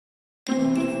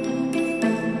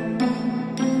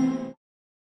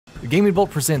GamingBolt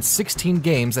presents 16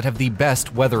 games that have the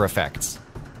best weather effects.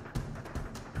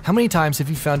 How many times have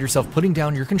you found yourself putting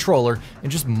down your controller and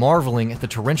just marveling at the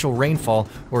torrential rainfall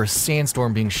or a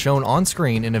sandstorm being shown on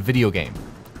screen in a video game?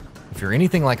 If you're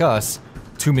anything like us,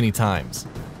 too many times.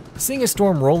 Seeing a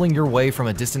storm rolling your way from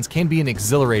a distance can be an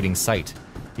exhilarating sight,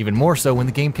 even more so when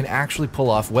the game can actually pull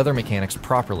off weather mechanics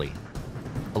properly.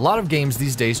 A lot of games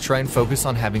these days try and focus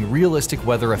on having realistic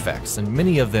weather effects, and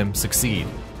many of them succeed.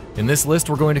 In this list,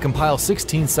 we're going to compile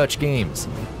 16 such games.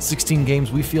 16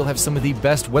 games we feel have some of the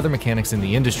best weather mechanics in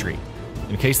the industry.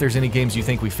 In case there's any games you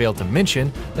think we failed to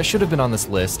mention that should have been on this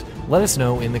list, let us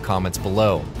know in the comments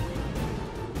below.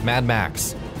 Mad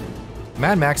Max.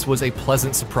 Mad Max was a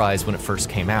pleasant surprise when it first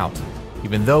came out.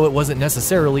 Even though it wasn't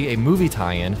necessarily a movie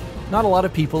tie-in, not a lot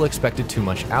of people expected too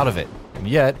much out of it, and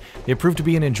yet it proved to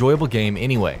be an enjoyable game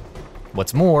anyway.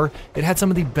 What's more, it had some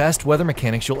of the best weather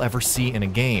mechanics you'll ever see in a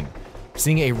game.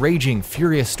 Seeing a raging,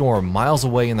 furious storm miles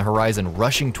away in the horizon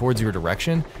rushing towards your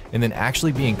direction, and then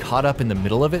actually being caught up in the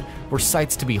middle of it were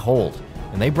sights to behold,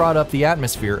 and they brought up the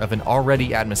atmosphere of an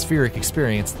already atmospheric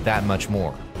experience that much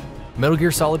more. Metal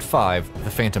Gear Solid 5: The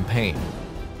Phantom Pain.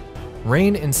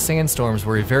 Rain and sandstorms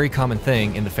were a very common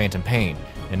thing in the Phantom Pain,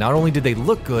 and not only did they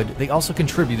look good, they also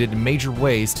contributed in major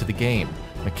ways to the game,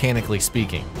 mechanically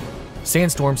speaking.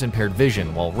 Sandstorms impaired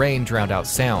vision, while rain drowned out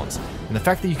sounds, and the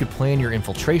fact that you could plan your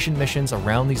infiltration missions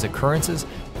around these occurrences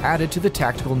added to the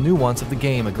tactical nuance of the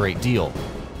game a great deal.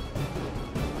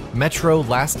 Metro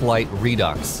Last Light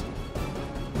Redux.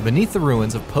 Beneath the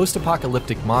ruins of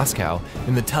post-apocalyptic Moscow,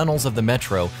 in the tunnels of the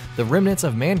metro, the remnants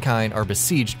of mankind are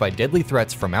besieged by deadly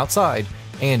threats from outside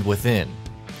and within.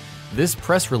 This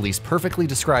press release perfectly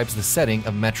describes the setting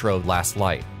of Metro Last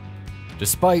Light.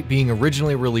 Despite being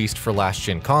originally released for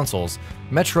last-gen consoles,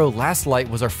 Metro Last Light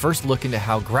was our first look into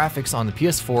how graphics on the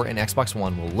PS4 and Xbox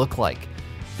One will look like.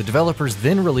 The developers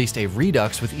then released a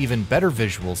Redux with even better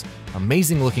visuals,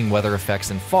 amazing-looking weather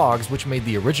effects, and fogs, which made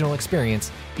the original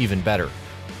experience even better.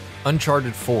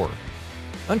 Uncharted 4.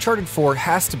 Uncharted 4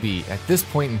 has to be, at this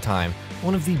point in time,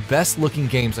 one of the best-looking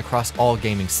games across all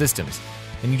gaming systems,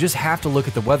 and you just have to look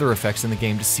at the weather effects in the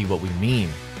game to see what we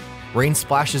mean. Rain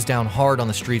splashes down hard on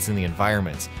the streets and the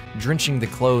environments, drenching the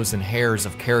clothes and hairs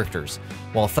of characters,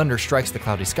 while thunder strikes the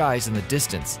cloudy skies in the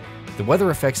distance. The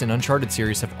weather effects in Uncharted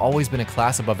series have always been a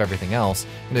class above everything else,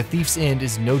 and A Thief's End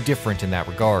is no different in that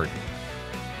regard.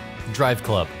 Drive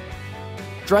Club.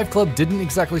 Drive Club didn't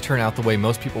exactly turn out the way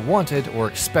most people wanted or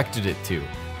expected it to,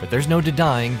 but there's no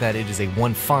denying that it is a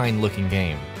one fine-looking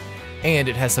game. And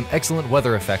it has some excellent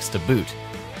weather effects to boot.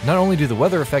 Not only do the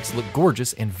weather effects look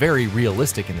gorgeous and very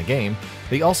realistic in the game,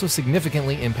 they also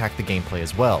significantly impact the gameplay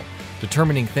as well,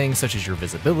 determining things such as your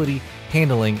visibility,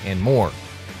 handling, and more.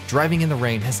 Driving in the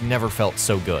rain has never felt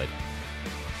so good.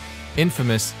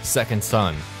 Infamous Second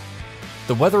Son.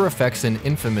 The weather effects in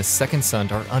Infamous Second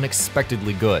Son are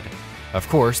unexpectedly good. Of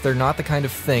course, they're not the kind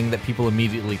of thing that people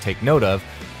immediately take note of,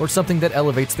 or something that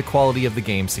elevates the quality of the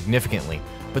game significantly,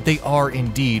 but they are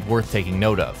indeed worth taking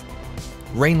note of.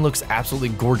 Rain looks absolutely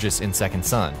gorgeous in Second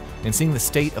Son, and seeing the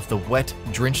state of the wet,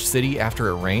 drenched city after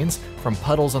it rains, from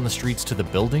puddles on the streets to the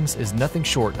buildings, is nothing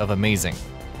short of amazing.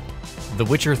 The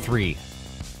Witcher 3.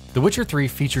 The Witcher 3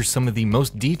 features some of the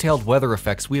most detailed weather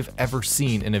effects we have ever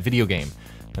seen in a video game,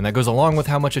 and that goes along with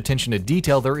how much attention to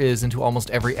detail there is into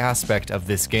almost every aspect of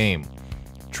this game.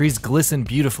 Trees glisten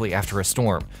beautifully after a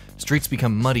storm, streets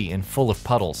become muddy and full of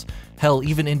puddles. Hell,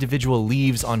 even individual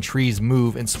leaves on trees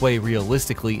move and sway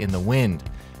realistically in the wind.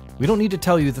 We don't need to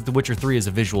tell you that The Witcher 3 is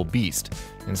a visual beast,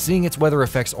 and seeing its weather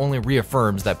effects only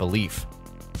reaffirms that belief.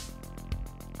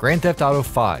 Grand Theft Auto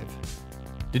 5.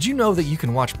 Did you know that you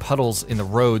can watch puddles in the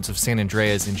roads of San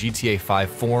Andreas in GTA 5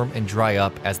 form and dry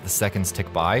up as the seconds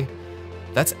tick by?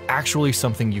 That's actually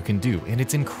something you can do, and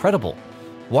it's incredible.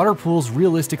 Water pools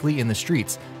realistically in the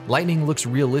streets, lightning looks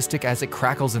realistic as it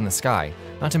crackles in the sky,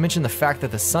 not to mention the fact that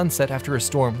the sunset after a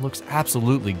storm looks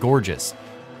absolutely gorgeous.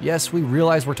 Yes, we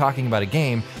realize we're talking about a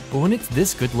game, but when it's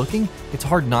this good looking, it's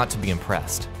hard not to be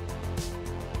impressed.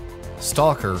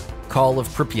 Stalker: Call of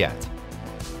Pripyat.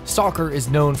 Stalker is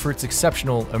known for its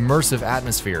exceptional, immersive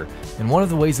atmosphere, and one of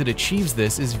the ways it achieves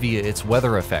this is via its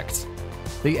weather effects.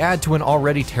 They add to an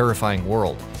already terrifying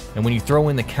world, and when you throw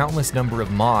in the countless number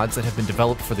of mods that have been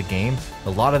developed for the game,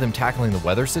 a lot of them tackling the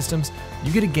weather systems,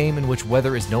 you get a game in which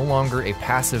weather is no longer a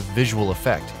passive visual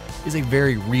effect, it is a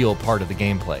very real part of the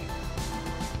gameplay.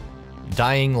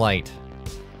 Dying Light.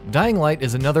 Dying Light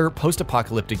is another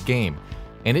post-apocalyptic game,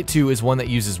 and it too is one that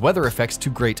uses weather effects to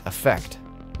great effect.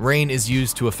 Rain is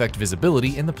used to affect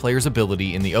visibility and the player's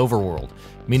ability in the overworld,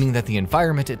 meaning that the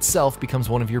environment itself becomes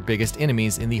one of your biggest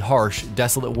enemies in the harsh,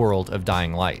 desolate world of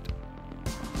Dying Light.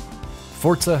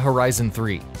 Forza Horizon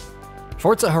 3.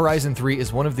 Forza Horizon 3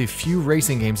 is one of the few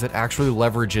racing games that actually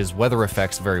leverages weather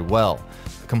effects very well,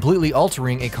 completely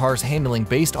altering a car's handling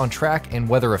based on track and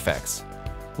weather effects.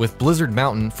 With Blizzard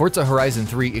Mountain, Forza Horizon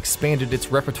 3 expanded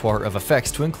its repertoire of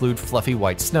effects to include fluffy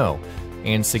white snow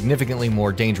and significantly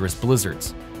more dangerous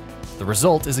blizzards. The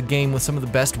result is a game with some of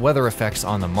the best weather effects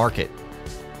on the market.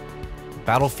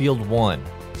 Battlefield 1.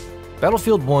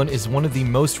 Battlefield 1 is one of the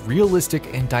most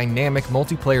realistic and dynamic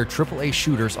multiplayer AAA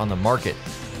shooters on the market,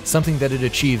 something that it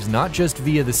achieves not just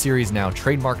via the series' now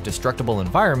trademark destructible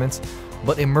environments,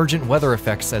 but emergent weather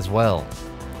effects as well.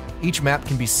 Each map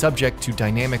can be subject to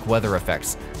dynamic weather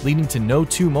effects, leading to no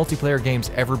two multiplayer games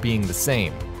ever being the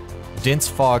same. Dense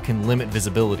fog can limit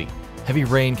visibility, heavy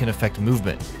rain can affect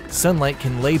movement, sunlight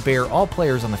can lay bare all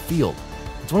players on the field.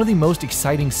 It's one of the most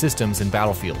exciting systems in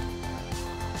Battlefield.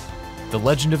 The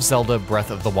Legend of Zelda: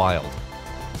 Breath of the Wild.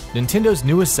 Nintendo's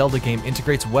newest Zelda game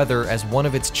integrates weather as one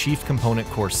of its chief component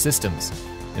core systems.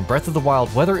 In Breath of the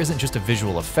Wild, weather isn't just a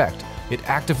visual effect, it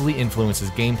actively influences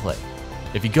gameplay.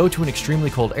 If you go to an extremely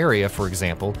cold area, for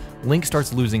example, Link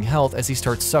starts losing health as he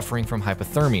starts suffering from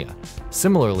hypothermia.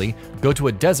 Similarly, go to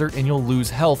a desert and you'll lose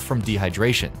health from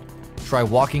dehydration. Try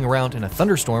walking around in a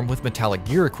thunderstorm with metallic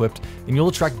gear equipped and you'll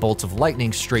attract bolts of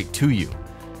lightning straight to you.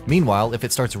 Meanwhile, if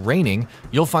it starts raining,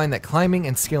 you'll find that climbing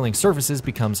and scaling surfaces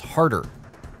becomes harder.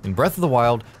 In Breath of the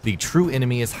Wild, the true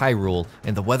enemy is Hyrule,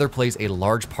 and the weather plays a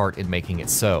large part in making it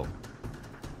so.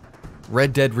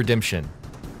 Red Dead Redemption.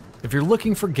 If you're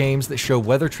looking for games that show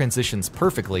weather transitions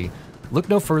perfectly, look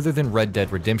no further than Red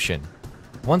Dead Redemption.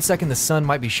 One second the sun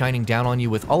might be shining down on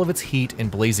you with all of its heat and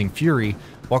blazing fury,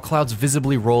 while clouds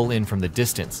visibly roll in from the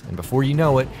distance, and before you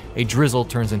know it, a drizzle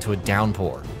turns into a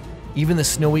downpour. Even the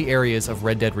snowy areas of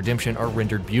Red Dead Redemption are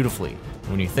rendered beautifully, and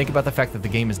when you think about the fact that the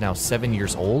game is now 7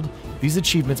 years old, these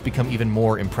achievements become even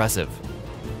more impressive.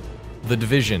 The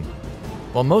Division.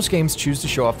 While most games choose to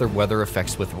show off their weather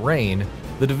effects with rain,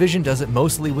 The Division does it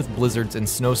mostly with blizzards and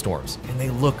snowstorms, and they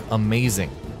look amazing.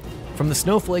 From the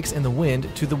snowflakes and the wind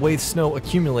to the way snow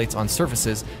accumulates on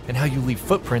surfaces and how you leave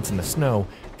footprints in the snow,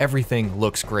 everything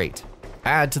looks great.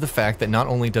 Add to the fact that not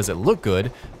only does it look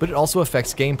good, but it also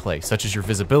affects gameplay, such as your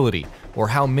visibility, or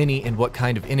how many and what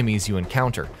kind of enemies you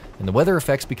encounter, and the weather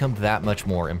effects become that much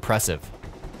more impressive.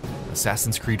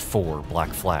 Assassin's Creed 4 Black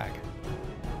Flag.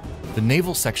 The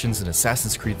naval sections in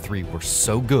Assassin's Creed 3 were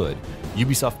so good,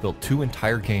 Ubisoft built 2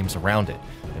 entire games around it,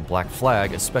 and Black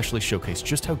Flag especially showcased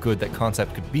just how good that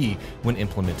concept could be when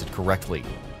implemented correctly.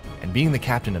 And being the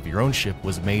captain of your own ship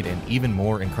was made an even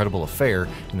more incredible affair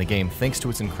in the game thanks to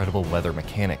its incredible weather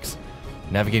mechanics.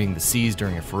 Navigating the seas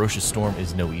during a ferocious storm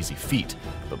is no easy feat,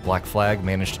 but Black Flag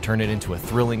managed to turn it into a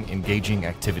thrilling, engaging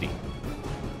activity.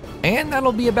 And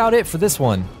that'll be about it for this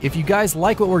one. If you guys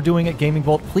like what we're doing at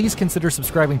GamingBolt, please consider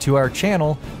subscribing to our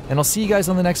channel, and I'll see you guys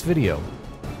on the next video.